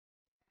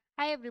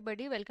Hi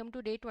everybody, welcome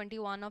to day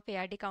 21 of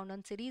ARD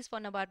Countdown series for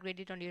NABARD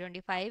Grade A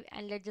 2025,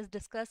 and let's just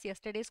discuss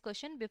yesterday's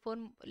question before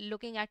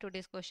looking at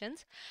today's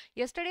questions.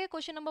 Yesterday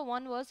question number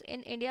 1 was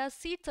in India's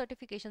seed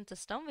certification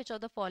system, which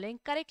of the following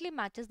correctly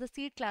matches the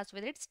seed class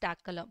with its tag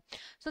color.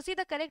 So see,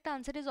 the correct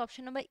answer is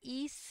option number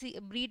E,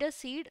 breeder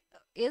seed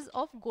is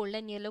of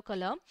golden yellow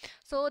color.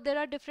 So there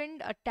are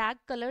different tag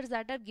colors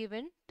that are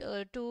given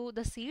to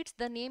the seeds.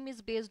 The name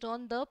is based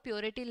on the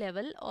purity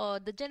level or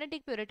the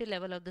genetic purity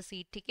level of the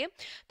seed. Okay?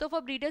 So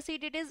for breeder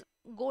seed it is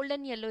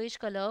golden yellowish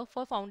color,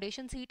 for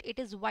foundation seed it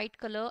is white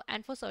color,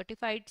 and for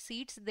certified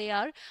seeds they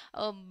are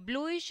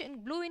bluish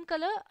in blue in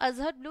color,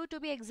 azhar blue to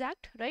be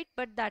exact, right?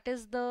 But that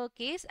is the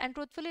case. And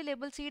truthfully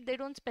labeled seed, they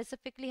don't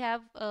specifically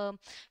have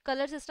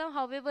color system.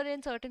 However,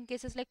 in certain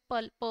cases like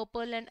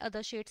purple and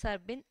other shades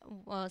have been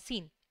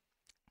seen.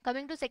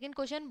 Coming to second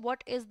question,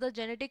 what is the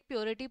genetic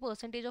purity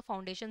percentage of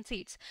foundation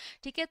seeds?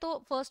 Okay,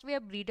 so first we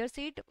have breeder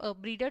seed.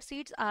 Breeder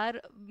seeds are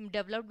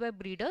developed by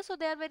breeders, so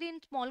they are very in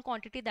small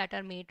quantity that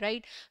are made,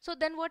 right? So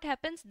then what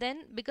happens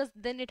then, because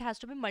then it has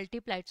to be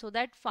multiplied so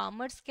that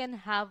farmers can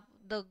have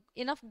the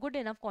good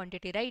enough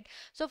quantity, right?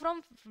 So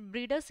from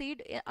breeder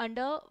seed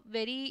under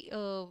very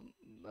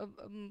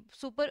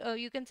super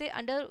you can say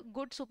under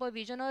good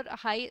supervision or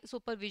high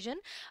supervision,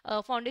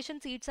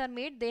 foundation seeds are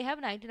made. They have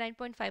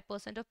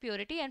 99.5% of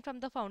purity, and from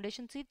the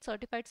foundation seed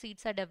certified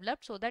seeds are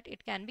developed so that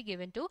it can be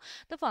given to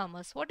the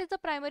farmers. What is the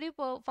primary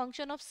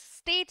function of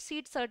state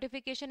seed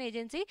certification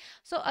agency?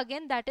 So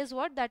again, that is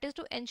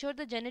to ensure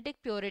the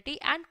genetic purity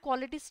and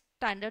quality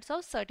standards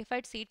of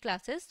certified seed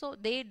classes. So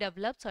they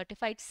develop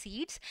certified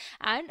seeds,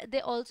 and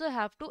they also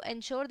have to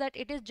ensure that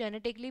it is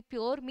genetically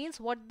pure, means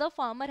what the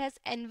farmer has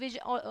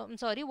envisioned, or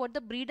what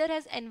the breeder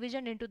has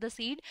envisioned into the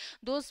seed,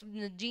 those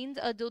genes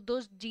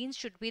those genes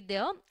should be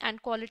there, and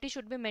quality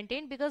should be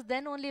maintained, because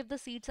then only if the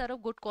seeds are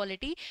of good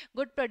quality,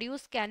 good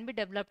produce can be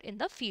developed in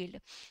the field.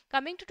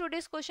 Coming to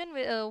today's question,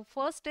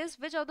 first is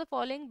which of the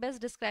following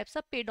best describes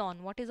a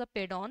pedon? What is a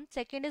pedon?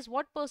 Second is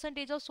what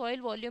percentage of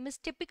soil volume is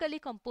typically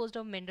composed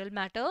of mineral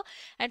matter?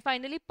 And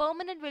finally,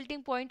 permanent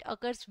wilting point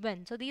occurs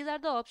when? So these are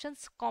the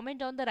options.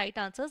 Comment on the right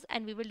answers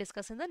and we will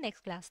discuss in the next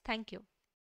class. Thank you.